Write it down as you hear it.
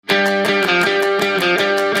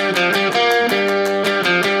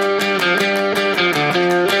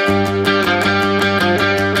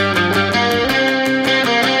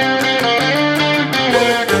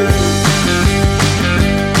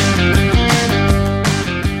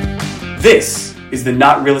This is the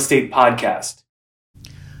Not Real Estate Podcast.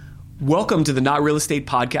 Welcome to the Not Real Estate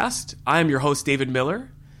Podcast. I am your host, David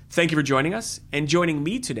Miller. Thank you for joining us. And joining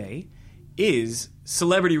me today is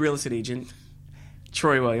celebrity real estate agent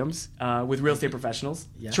Troy Williams with Real Estate Professionals.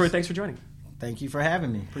 Yes. Troy, thanks for joining. Thank you for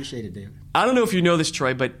having me. Appreciate it, David. I don't know if you know this,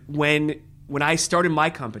 Troy, but when I started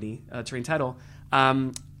my company, Terrain Title,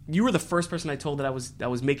 you were the first person I told that I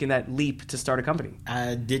was making that leap to start a company.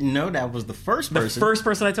 I didn't know that was the first person. The first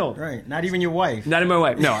person I told. Right. Not even your wife. Not even my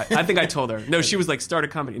wife. No, I think I told her. No, she was like, start a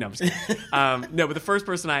company. No, I'm just kidding. No, but the first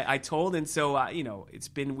person I told, and so it's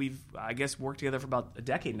been, we've I guess worked together for about a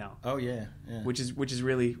decade now. Oh yeah. Which is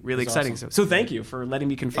really That's exciting. awesome. So thank you for letting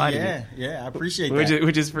me confide in you. Yeah, I appreciate that.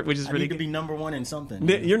 Which is I really need to be number one in something.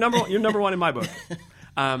 You're number one in my book.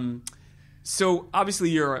 So obviously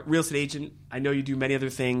you're a real estate agent. I know you do many other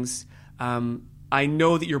things. I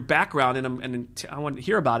know that your background, and I want to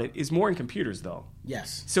hear about it, is more in computers, though.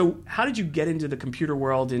 Yes. So how did you get into the computer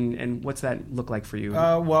world, and what's that look like for you?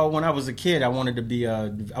 Well, when I was a kid, I wanted to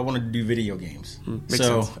do video games. Makes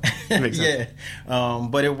sense. Makes sense. Yeah.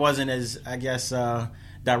 But it wasn't as, I guess,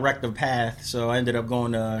 direct a path. So I ended up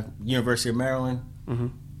going to University of Maryland. Mm-hmm.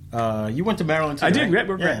 You went to Maryland too, I did. Right?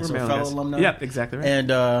 We're Maryland, fellow alumni. Yeah, exactly right.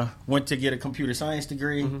 And went to get a computer science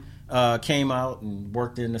degree. Mm-hmm. Came out and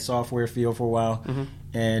worked in the software field for a while, mm-hmm.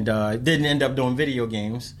 and didn't end up doing video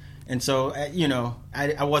games. And so,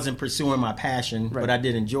 I wasn't pursuing my passion, right. But I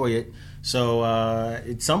did enjoy it. So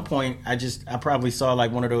at some point, I probably saw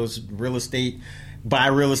like one of those buy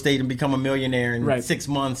real estate and become a millionaire in right. 6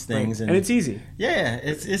 months things. Right. And it's easy. Yeah,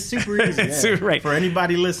 it's super easy. Yeah. Super, right. For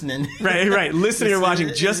anybody listening. Right. Listening or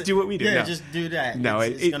watching, just do what we do. Yeah, no. Just do that. No,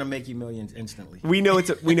 it's going to make you millions instantly. We know it's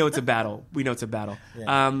a battle.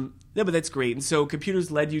 Yeah. No, but that's great. And so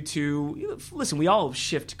computers led you to, listen, we all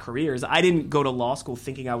shift careers. I didn't go to law school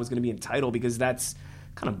thinking I was going to be in title because that's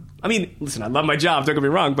kind of, listen, I love my job, don't get me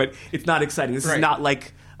wrong, but it's not exciting. This is not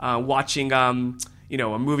like watching, a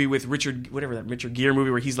movie with Richard Gere movie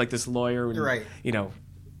where he's like this lawyer. And, right.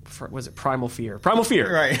 Was it Primal Fear? Primal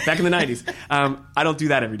Fear, right. Back in the 90s. I don't do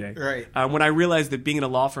that every day. Right. When I realized that being in a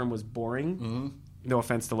law firm was boring, mm-hmm. No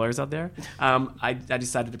offense to lawyers out there, I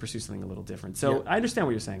decided to pursue something a little different. So I understand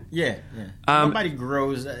what you're saying. Yeah.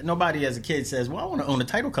 Nobody as a kid says, well, I want to own a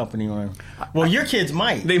title company. Well, your kids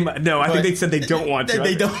might. I think they said they don't want to.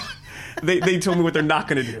 They don't. They told me what they're not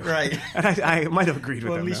going to do. Right. And I might have agreed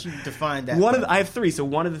with them. At least you defined that. I have three, so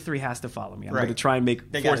one of the three has to follow me. I'm going to try and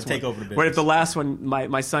make. They got to take over the business. But if the last one,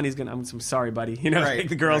 my son, he's going to. I'm sorry, buddy. Right.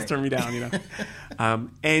 The girls turn me down.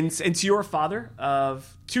 And so you're a father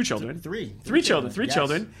of two children. Three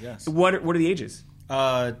children. Yes. What are the ages?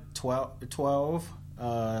 12,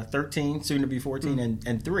 13, soon to be 14,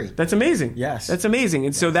 and 3. That's amazing. Yes. That's amazing.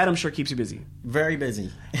 And so that I'm sure keeps you busy. Very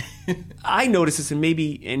busy. I noticed this,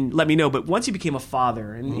 and let me know, but once you became a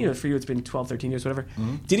father, and mm-hmm. For you it's been 12, 13 years, whatever,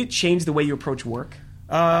 mm-hmm. Did it change the way you approach work?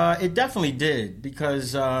 It definitely did,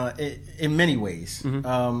 because in many ways.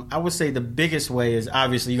 Mm-hmm. I would say the biggest way is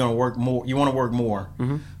obviously you're going to work more. You want to work more.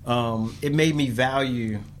 Mm-hmm. It made me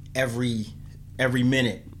value every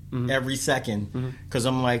minute, mm-hmm. every second, because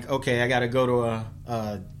I'm like, okay, I got to go to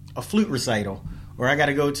a flute recital, or I got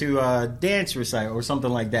to go to a dance recital, or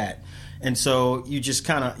something like that. And so you just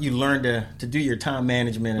you learn to do your time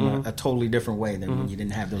management in a totally different way than when you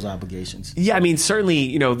didn't have those obligations. Yeah,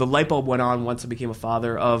 certainly, the light bulb went on once I became a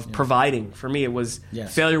father of providing. For me, it was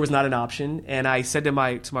failure was not an option. And I said to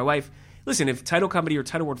my wife, listen, if title company or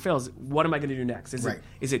title world fails, what am I going to do next?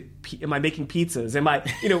 Am I making pizzas? Am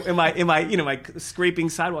I scraping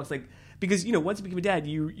sidewalks? Because once you become a dad,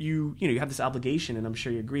 you have this obligation, and I'm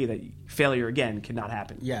sure you agree that failure again cannot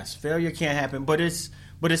happen. Yes, failure can't happen, but it's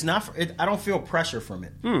not. I don't feel pressure from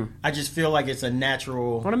it. I just feel like it's a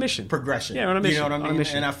natural on a mission progression. Yeah, on a mission. You know what I mean? On a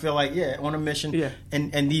mission. And I feel like on a mission. Yeah.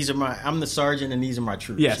 And these are I'm the sergeant, and these are my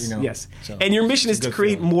troops. Yes, yes. So, and your mission is to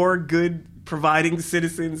create more good, providing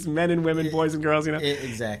citizens, men and women, boys and girls.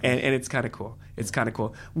 Exactly. And it's kind of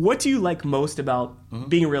cool. What do you like most about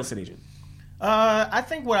being a real estate agent? I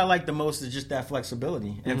think what I like the most is just that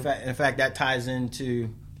flexibility. In fact, that ties into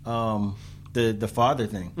the father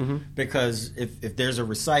thing, because if there's a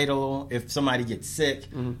recital, if somebody gets sick,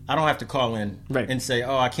 I don't have to call in and say,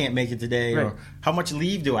 "Oh, I can't make it today," or "How much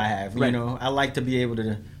leave do I have?" I like to be able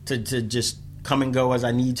to just come and go as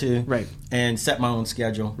I need to, and set my own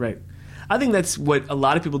schedule. Right. I think that's what a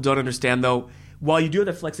lot of people don't understand, though. While you do have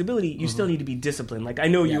that flexibility, you still need to be disciplined. Like, I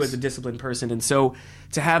know you as a disciplined person, and so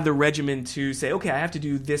to have the regimen to say, okay, I have to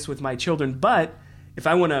do this with my children, but if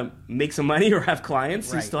I want to make some money or have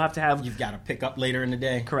clients, you still have to have... You've got to pick up later in the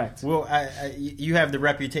day. Correct. Well, you have the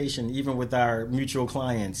reputation, even with our mutual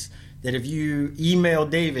clients, that if you email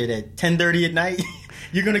David at 10:30 at night,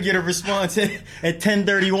 you're going to get a response at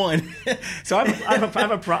 10:31. So I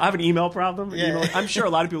have an email problem. Yeah. I'm sure a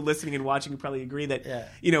lot of people listening and watching probably agree that,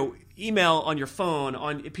 email on your phone,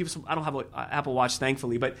 on people. I don't have an Apple Watch,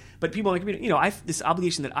 thankfully, but people like, I have this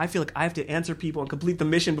obligation that I feel like I have to answer people and complete the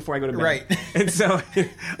mission before I go to bed. Right. And so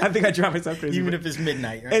I think I drive myself crazy. Even if it's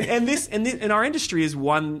midnight, right? And our industry is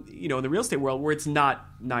one, in the real estate world where it's not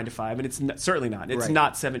 9 to 5, and it's certainly not. It's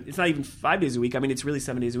not 7. It's not even 5 days a week. I mean, it's really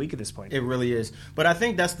 7 days a week at this point. It really is. But I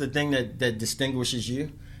think that's the thing that distinguishes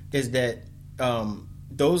you, is that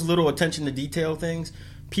those little attention to detail things,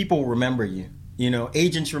 people remember you.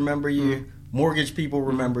 Agents remember you, mortgage people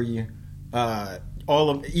remember you,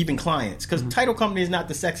 even clients. Because title company is not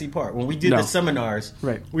the sexy part. When we do the seminars,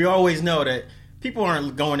 we always know that people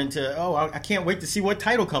aren't going into, I can't wait to see what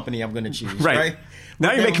title company I'm going to choose. Right?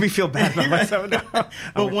 Now you're making me feel bad about myself.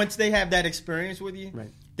 But once they have that experience with you,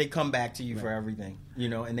 they come back to you for everything,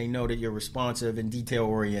 and they know that you're responsive and detail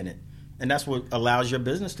oriented. And that's what allows your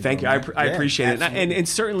business to grow. Thank you. I appreciate it. And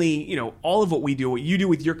certainly, all of what we do, what you do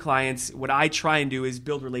with your clients, what I try and do is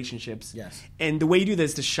build relationships. Yes. And the way you do that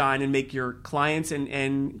is to shine and make your clients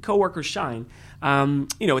and coworkers shine.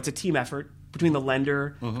 It's a team effort between the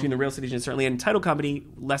lender, between the real estate agent, certainly, and title company,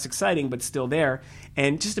 less exciting, but still there.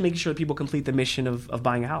 And just to make sure that people complete the mission of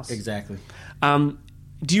buying a house. Exactly.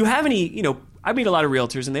 Do you have any, I meet a lot of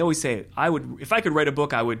realtors, and they always say, if I could write a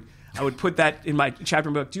book, I would put that in my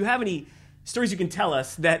chapter book. Do you have any stories you can tell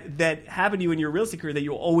us that happened to you in your real estate career that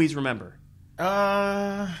you'll always remember?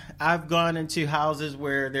 I've gone into houses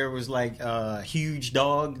where there was like a huge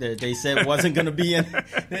dog that they said wasn't going to be in.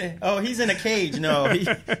 He's in a cage. No,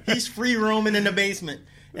 he's free roaming in the basement.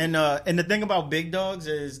 And the thing about big dogs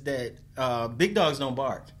is that big dogs don't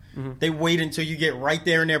bark. They wait until you get right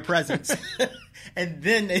there in their presence. And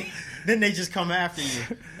then they just come after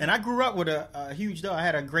you. And I grew up with a huge dog. I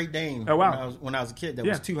had a Great Dane when I was a kid that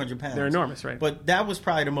was 200 pounds. They're enormous, right? But that was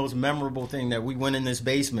probably the most memorable thing, that we went in this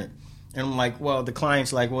basement. And I'm like, well, the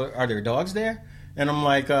client's like, well, are there dogs there? And I'm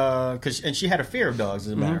like, and she had a fear of dogs,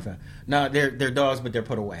 as a matter of fact. No, they're dogs, but they're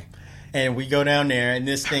put away. And we go down there, and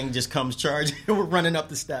this thing just comes charging. We're running up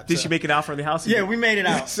the steps. Did she make it out from the house? Yeah, we made it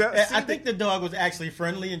out. I think the dog was actually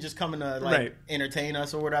friendly and just coming to entertain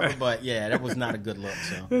us or whatever. But yeah, that was not a good look.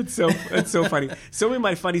 So that's so funny. So many of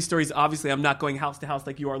my funny stories. Obviously, I'm not going house to house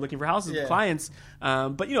like you are looking for houses with clients.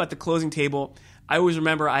 But at the closing table, I always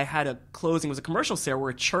remember I had a closing. It was a commercial sale where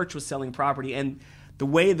a church was selling property, and the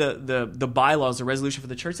way the bylaws, the resolution for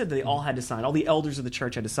the church said that they all had to sign. All the elders of the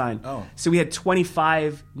church had to sign. Oh. So we had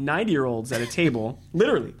 25 90-year-olds at a table,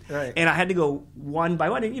 literally. Right. And I had to go one by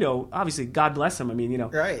one. And, obviously, God bless them. I mean,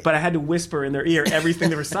 Right. But I had to whisper in their ear everything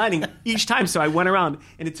they were signing each time. So I went around,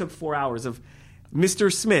 and it took 4 hours of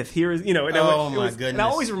Mr. Smith, here is, and my goodness. And I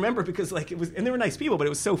always remember because, it was, and they were nice people, but it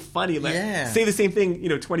was so funny. Say the same thing,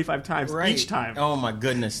 25 times each time. Oh, my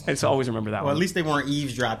goodness. And so I always remember that one. Well, at least they weren't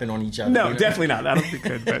eavesdropping on each other. No, definitely not. I don't think they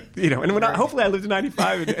could. But, and when hopefully I lived to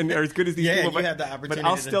 95 and are as good as these people. But, you have the opportunity. But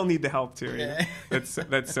I'll still need the help, too. Yeah.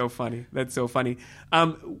 That's so funny. That's so funny.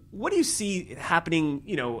 What do you see happening?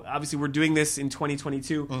 Obviously we're doing this in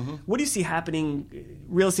 2022. What do you see happening,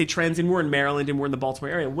 real estate trends, and we're in Maryland and we're in the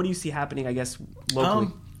Baltimore area. What do you see happening, I guess, locally?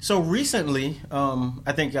 So recently,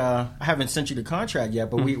 I think I haven't sent you the contract yet,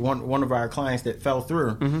 but one of our clients that fell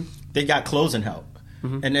through, they got closing help.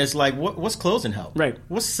 And it's like, what's closing help? Right.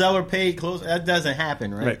 What's seller paid closing? That doesn't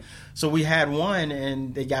happen, right? So we had one,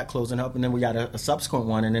 and they got closing help, and then we got a subsequent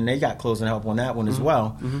one, and then they got closing help on that one as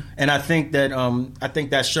well. And I think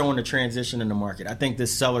that's showing the transition in the market. I think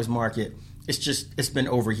this seller's market, it's been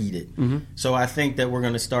overheated. So I think that we're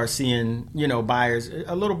going to start seeing, buyers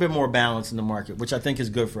a little bit more balance in the market, which I think is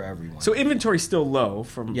good for everyone. So inventory's still low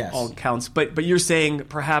from all accounts, but you're saying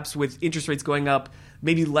perhaps with interest rates going up,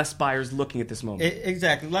 maybe less buyers looking at this moment.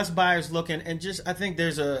 Exactly, less buyers looking, and just I think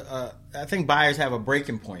there's I think buyers have a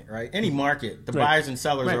breaking point, right? Any market, the buyers and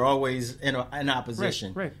sellers are always in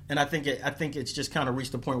opposition, right. And I think it's just kind of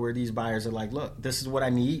reached the point where these buyers are like, look, this is what I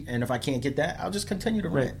need, and if I can't get that, I'll just continue to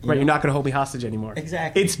rent. Right, you're not going to hold me hostage anymore.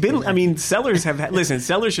 Exactly. It's been, I mean, sellers have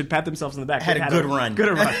sellers should pat themselves on the back. Had a good run.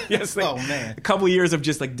 Good run. Yes. Oh man, a couple of years of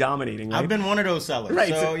just dominating. Right? I've been one of those sellers. Right.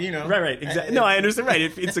 So Right. Exactly. No, I understand. Right.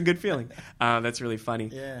 It's a good feeling. That's really funny.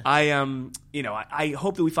 Yeah. I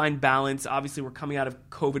hope that we find balance. Obviously, we're coming out of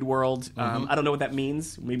COVID world. I don't know what that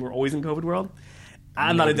means. Maybe we're always in COVID world.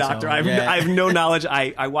 I'm not a doctor. So. I have no knowledge.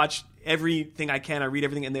 I watch everything I can. I read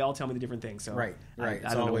everything, and they all tell me the different things. So right.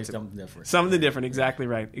 It's always something different. Something different. Exactly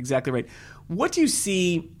right. What do you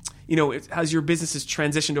see? As your business has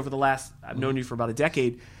transitioned over the last, I've known you for about a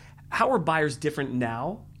decade. How are buyers different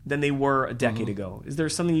now than they were a decade ago? Is there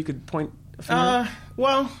something you could point a finger?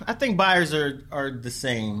 Well, I think buyers are the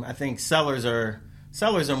same. I think sellers are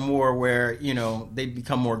more where, they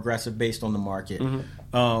become more aggressive based on the market.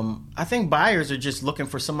 I think buyers are just looking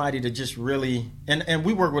for somebody to just really, and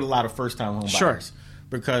we work with a lot of first-time home buyers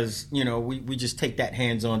because, we just take that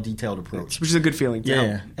hands-on detailed approach. Which is a good feeling.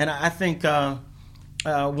 Yeah. And I think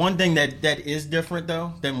one thing that is different,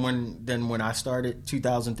 though, than when I started,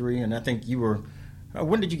 2003, and I think you were...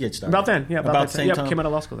 when did you get started? About then, yeah. About the same time? Came out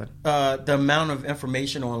of law school then. The amount of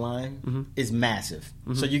information online is massive.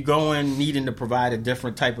 So you go in needing to provide a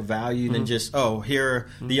different type of value than just, here are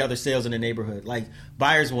the other sales in the neighborhood. Like,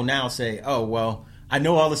 buyers will now say, I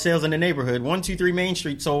know all the sales in the neighborhood. 123 Main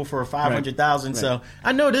Street sold for $500,000, so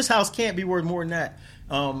I know this house can't be worth more than that.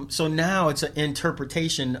 So now it's an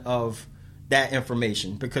interpretation of that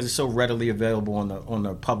information because it's so readily available on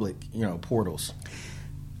the public, portals.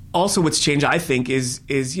 Also, what's changed, I think, is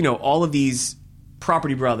all of these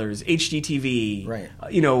Property Brothers,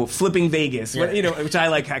 HGTV, Flipping Vegas, which I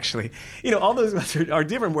like actually. All those are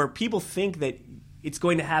different where people think that it's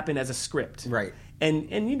going to happen as a script. Right.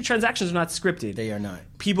 And transactions are not scripted. They are not.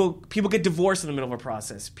 People get divorced in the middle of a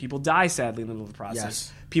process. People die sadly in the middle of the process.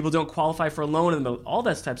 Yes. People don't qualify for a loan in the middle. All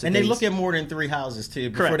that types of things. And they look at more than 3 houses too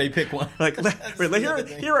before they pick one.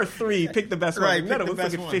 Here are 3. Pick the best one. Right. No,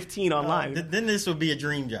 let's look at 15 online. Then this would be a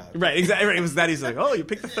dream job. Right. Exactly. It was that easy. Like, you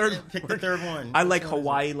pick the third. Pick the third one. I like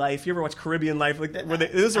Hawaii Life. You ever watch Caribbean Life?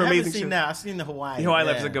 Those are amazing. Seen that. I've seen the Hawaii. The Hawaii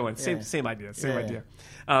Life is a good one. Same idea.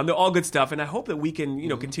 They're all good stuff, and I hope that we can,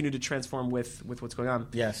 continue to transform with what's going on.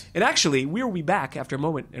 Yes. And actually, we will be back after a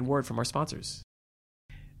moment and word from our sponsors.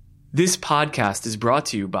 This podcast is brought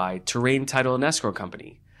to you by Terrain Title and Escrow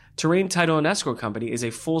Company. Terrain Title and Escrow Company is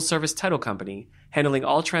a full-service title company handling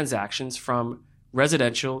all transactions from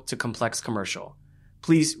residential to complex commercial.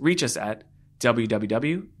 Please reach us at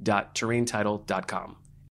www.terraintitle.com.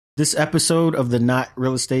 This episode of the Not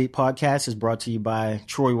Real Estate Podcast is brought to you by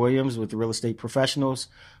Troy Williams with Real Estate Professionals,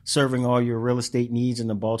 serving all your real estate needs in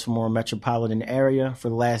the Baltimore metropolitan area for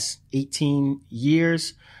the last 18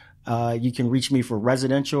 years. You can reach me for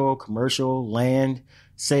residential, commercial, land,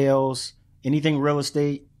 sales, anything real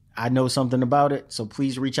estate. I know something about it, so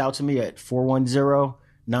please reach out to me at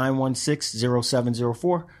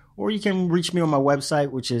 410-916-0704, or you can reach me on my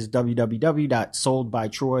website, which is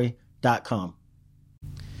www.soldbytroy.com.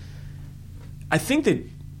 I think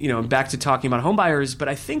that, back to talking about home buyers, but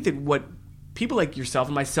I think that what people like yourself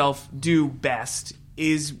and myself do best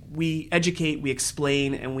is we educate, we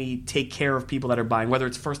explain, and we take care of people that are buying, whether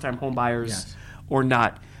it's first-time home buyers or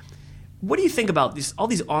not. What do you think about all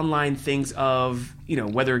these online things of,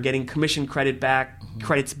 whether getting commission credits back,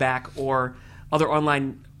 or other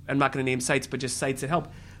online, I'm not going to name sites, but just sites that help?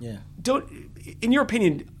 Yeah. In your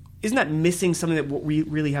opinion, isn't that missing something that we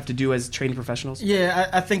really have to do as training professionals? Yeah,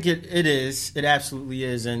 I think it is. It absolutely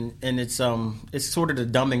is, and it's sort of the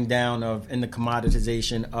dumbing down and the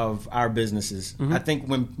commoditization of our businesses. I think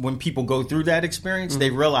when people go through that experience,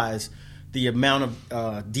 they realize the amount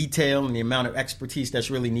of detail and the amount of expertise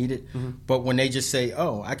that's really needed. But when they just say,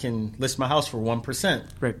 I can list my house for 1%.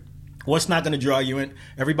 Right. What's not going to draw you in?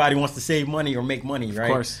 Everybody wants to save money or make money, right?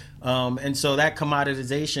 Of course. And so that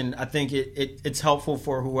commoditization, I think it's helpful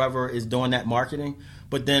for whoever is doing that marketing.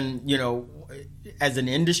 But then, as an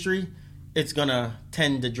industry, it's going to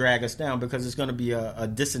tend to drag us down because it's going to be a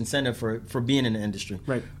disincentive for being in the industry.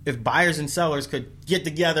 Right. If buyers and sellers could get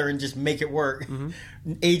together and just make it work,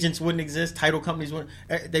 agents wouldn't exist, title companies wouldn't.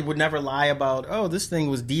 They would never lie about, this thing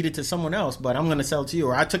was deeded to someone else, but I'm going to sell it to you.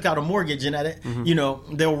 Or I took out a mortgage and at it,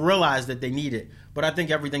 they'll realize that they need it. But I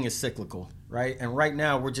think everything is cyclical, right? And right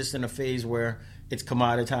now we're just in a phase where it's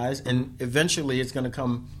commoditized, and eventually it's going to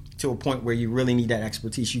come to a point where you really need that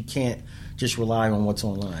expertise. You can't just rely on what's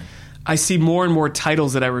online. I see more and more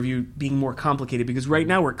titles that I review being more complicated because right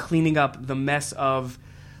now we're cleaning up the mess of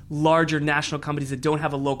larger national companies that don't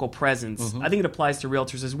have a local presence. I think it applies to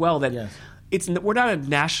realtors as well that we're not a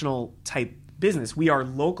national type business. We are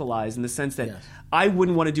localized in the sense that I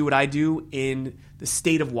wouldn't want to do what I do in the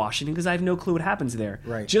state of Washington because I have no clue what happens there.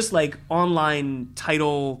 Right. Just like online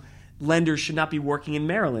title lenders should not be working in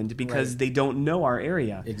Maryland because they don't know our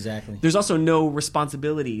area. Exactly. There's also no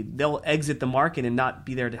responsibility. They'll exit the market and not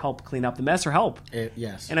be there to help clean up the mess or help.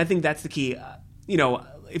 Yes. And I think that's the key.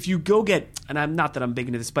 if you go get, and I'm not that I'm big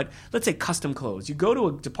into this, but let's say custom clothes. You go to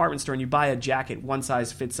a department store and you buy a jacket, one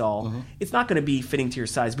size fits all. It's not going to be fitting to your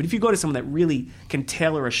size. But if you go to someone that really can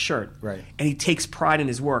tailor a shirt, right, and he takes pride in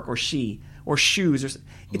his work, or she, or shoes, or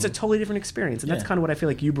it's a totally different experience, and that's kind of what I feel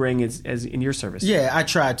like you bring as in your service. Yeah, I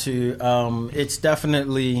try to. It's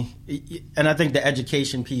definitely, and I think the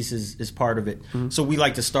education piece is part of it. So we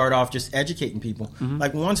like to start off just educating people.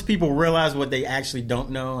 Like once people realize what they actually don't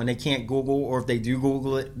know and they can't Google, or if they do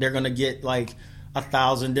Google it, they're going to get like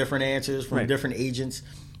 1,000 different answers from different agents.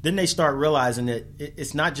 Then they start realizing that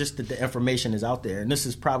it's not just that the information is out there, and this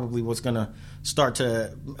is probably what's going to start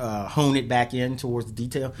to hone it back in towards the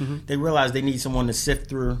detail. They realize they need someone to sift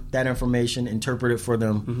through that information, interpret it for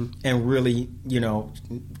them, and really,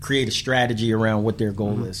 create a strategy around what their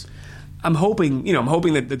goal is. I'm hoping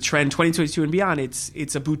that the trend 2022 and beyond,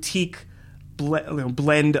 it's a boutique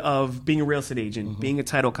blend of being a real estate agent, being a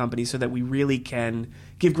title company, so that we really can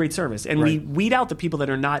give great service, and we weed out the people that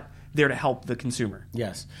are not there to help the consumer.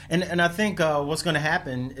 Yes. And I think what's going to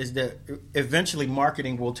happen is that eventually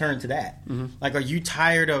marketing will turn to that. Like, are you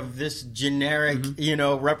tired of this generic,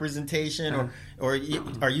 representation, or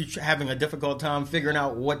are you having a difficult time figuring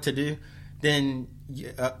out what to do? Then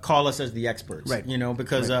call us as the experts, right?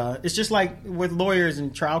 Because it's just like with lawyers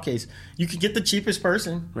in trial case, you could get the cheapest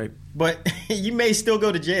person, right? But you may still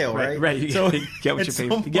go to jail, right? Right. So you get what you pay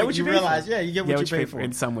for. You get what you realize, you get what you pay for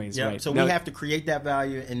in some ways, right? So we have to create that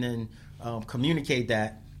value and then communicate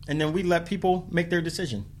that, and then we let people make their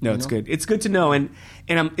decision. No, it's good. It's good to know, and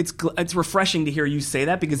it's refreshing to hear you say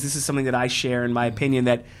that, because this is something that I share in my opinion,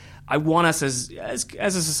 that I want us as a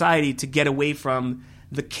society to get away from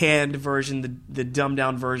the canned version, the dumbed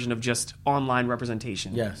down version of just online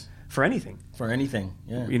representation. Yes. For anything.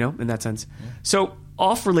 Yeah. In that sense. Yeah. So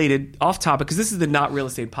off topic, because this is the Not Real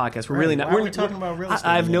Estate podcast. We're really not. Why are we talking about real estate?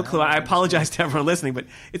 I have no clue. I apologize to everyone listening, but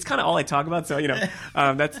it's kind of all I talk about. So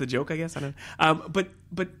that's the joke, I guess. I don't know.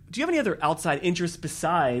 But do you have any other outside interests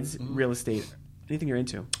besides real estate? Anything you're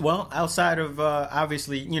into? Well, outside of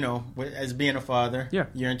obviously, as being a father,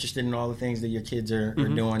 you're interested in all the things that your kids are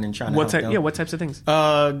doing and trying to help them. Yeah, what types of things?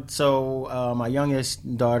 So my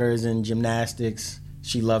youngest daughter is in gymnastics.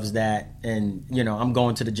 She loves that, and I'm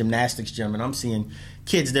going to the gymnastics gym, and I'm seeing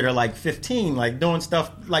kids that are like 15, like doing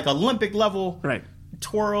stuff like Olympic level, right?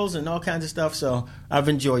 Twirls and all kinds of stuff. So I've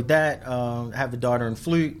enjoyed that. I have a daughter in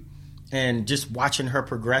flute. And just watching her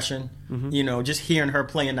progression, just hearing her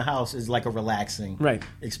play in the house is like a relaxing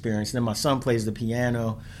experience. Then my son plays the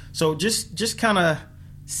piano. So just kind of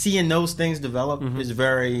seeing those things develop is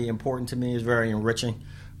very important to me, is very enriching.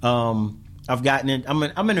 I've gotten in.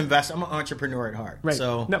 I'm an investor. I'm an entrepreneur at heart. Right.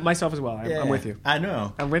 So myself as well. I'm with you. I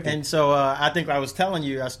know. I'm with you. And so I think I was telling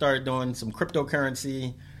you, I started doing some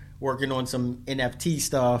cryptocurrency, working on some NFT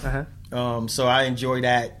stuff. So I enjoy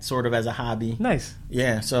that sort of as a hobby. Nice.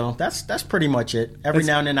 Yeah, so that's pretty much it. Every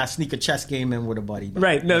now and then I sneak a chess game in with a buddy.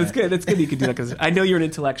 Right. No, that's good. That's good you can do that, because I know you're an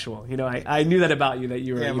intellectual. I knew that about you, that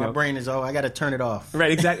you were. Yeah, my brain is, I got to turn it off.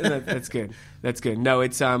 Right, exactly. That's good. That's good. No,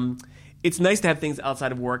 it's nice to have things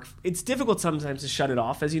outside of work. It's difficult sometimes to shut it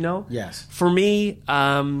off, as you know. Yes. For me,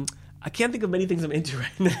 I can't think of many things I'm into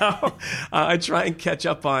right now. I try and catch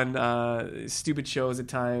up on stupid shows at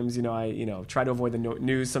times. I try to avoid the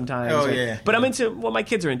news sometimes. Oh, yeah. But I'm into what my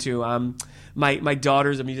kids are into. My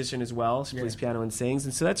daughter's a musician as well. She plays piano and sings,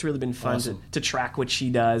 and so that's really been fun to track what she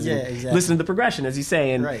does. Yeah, and exactly. listen to the progression, as you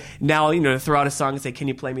say. And now, to throw out a song and say, "Can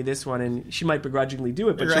you play me this one?" And she might begrudgingly do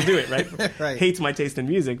it, but she'll do it. Right? Hates my taste in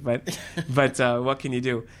music, but what can you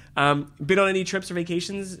do? Been on any trips or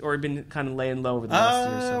vacations, or been kind of laying low over the last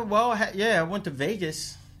year or so? Well, I went to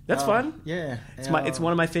Vegas. That's fun. Yeah, it's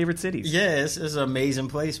one of my favorite cities. Yeah, it's an amazing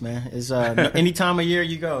place, man. It's any time of year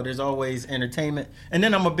you go, there's always entertainment. And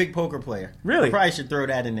then I'm a big poker player. Really? I probably should throw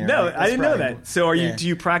that in there. No, right? I didn't know that. So do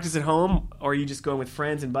you practice at home, or are you just going with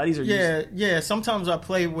friends and buddies? Or yeah. Sometimes I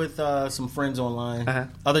play with some friends online.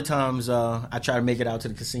 Other times I try to make it out to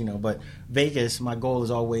the casino. But Vegas, my goal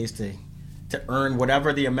is always to earn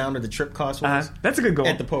whatever the amount of the trip cost was. That's a good goal.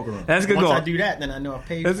 At the poker room. That's a good goal. Once I do that, then I know I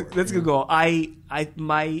paid for it. That's a good goal. At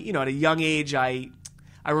a young age, I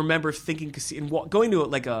remember thinking going to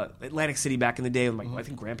like Atlantic City back in the day with my I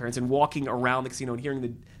think grandparents, and walking around the casino and hearing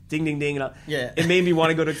the ding ding ding, and it made me want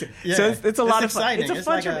to go to. So it's a lot of fun. It's a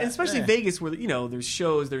fun trip, especially Vegas, where there's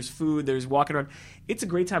shows, there's food, there's walking around. It's a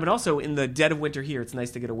great time, and also in the dead of winter here, it's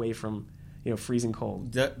nice to get away from freezing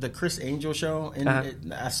cold. The Chris Angel show,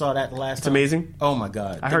 I saw that the last time. It's amazing. Oh my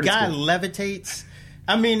God, I heard the guy levitates.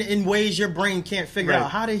 I mean, in ways your brain can't figure out.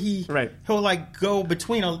 How did he? Right. He'll like go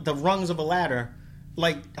between the rungs of a ladder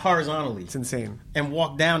like horizontally. It's insane. And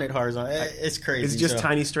walk down it horizontally. It's crazy. It's just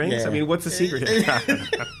tiny strings. Yeah. I mean, what's the secret?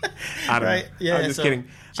 I don't know. Yeah, I'm just kidding.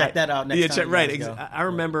 Check that out next time. Right. I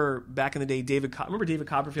remember back in the day, David Copperfield. David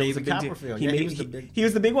Copperfield. He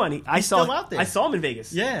was the big one. I saw him in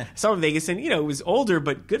Vegas. Yeah. I saw him in Vegas, and it was older,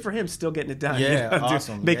 but good for him, still getting it done. Yeah,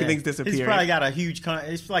 awesome. Making things disappear. He's probably got a huge.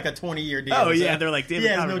 It's like a 20-year deal. Oh yeah, they're like David.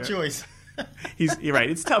 He has no choice. You're right.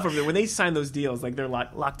 It's tough when they sign those deals. Like they're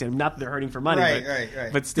locked in. Not that they're hurting for money, right.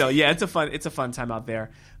 But still, yeah, it's a fun time out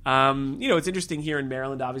there. It's interesting here in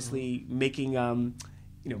Maryland. Obviously, making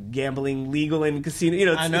gambling legal in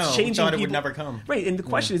casino. I know. It's changing. Thought it would never come. Right, and the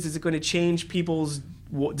question is it going to change people's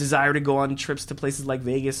desire to go on trips to places like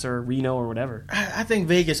Vegas or Reno or whatever? I think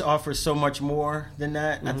Vegas offers so much more than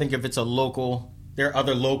that. Mm-hmm. I think if it's a local. There are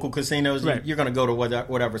other local casinos. Right. You're going to go to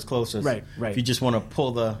whatever's closest. Right. If you just want to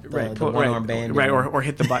pull the one-arm band. Right, or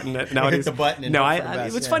hit the button. Nowadays. Hit the button.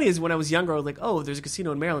 And what's funny is when I was younger, I was like, oh, there's a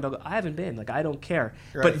casino in Maryland. I'll go, I haven't been. Like, I don't care.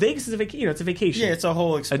 Right. But Vegas is it's a vacation. Yeah, it's a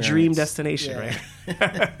whole experience. A dream destination, right?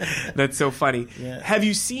 That's so funny. Yeah. Have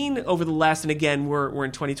you seen over the last, and again, we're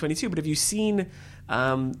in 2022, but have you seen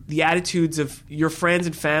the attitudes of your friends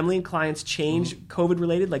and family and clients change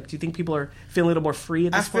COVID-related? Like, do you think people are feeling a little more free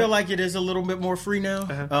at this point? I feel like it is a little bit more free now.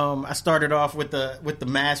 Uh-huh. I started off with the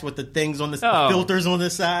mask, with the things on the filters on the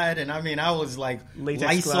side, and I mean, I was like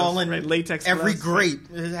Lysoling latex every gloves. grape.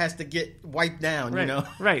 It has to get wiped down,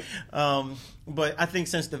 Right. But I think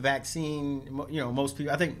since the vaccine, most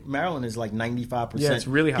people. I think Maryland is like 95%. Yeah, it's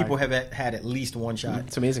really high. People have had at least one shot.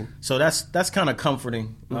 It's amazing. So that's kind of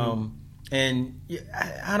comforting. Mm-hmm. And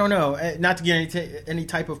I don't know, not to get any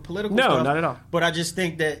type of political stuff. No, not at all. But I just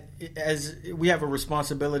think that as we have a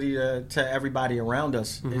responsibility to everybody around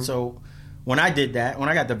us. Mm-hmm. And so when I did that, when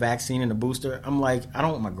I got the vaccine and the booster, I'm like, I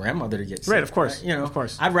don't want my grandmother to get sick. Right, of course. Of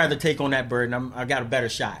course. I'd rather take on that burden. I got a better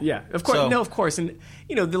shot. Yeah, of course. Of course. And,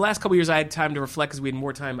 the last couple of years I had time to reflect because we had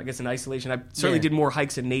more time, I guess, in isolation. I certainly did more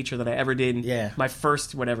hikes in nature than I ever did in my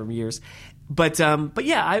first whatever years. But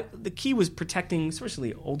the key was protecting,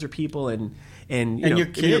 especially older people and your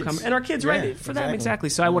kids. And our kids, right? For them, exactly.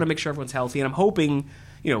 So I want to make sure everyone's healthy. And I'm hoping,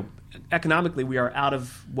 economically we are out of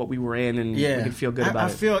what we were in and we can feel good about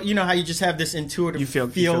it. I feel, how you just have this intuitive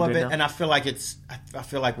feel of it. Now. And I feel like I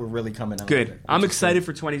feel like we're really coming out good. of it. I'm excited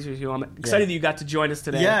for 2022. I'm excited that you got to join us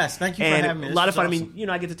today. Yes, thank you for having me. A lot of fun. Awesome. I mean,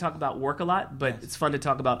 I get to talk about work a lot, but it's fun to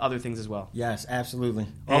talk about other things as well. Yes, absolutely.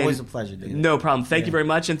 Always a pleasure, David. No problem. Thank you very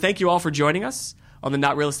much. And thank you all for joining us on the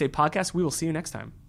Not Real Estate Podcast. We will see you next time.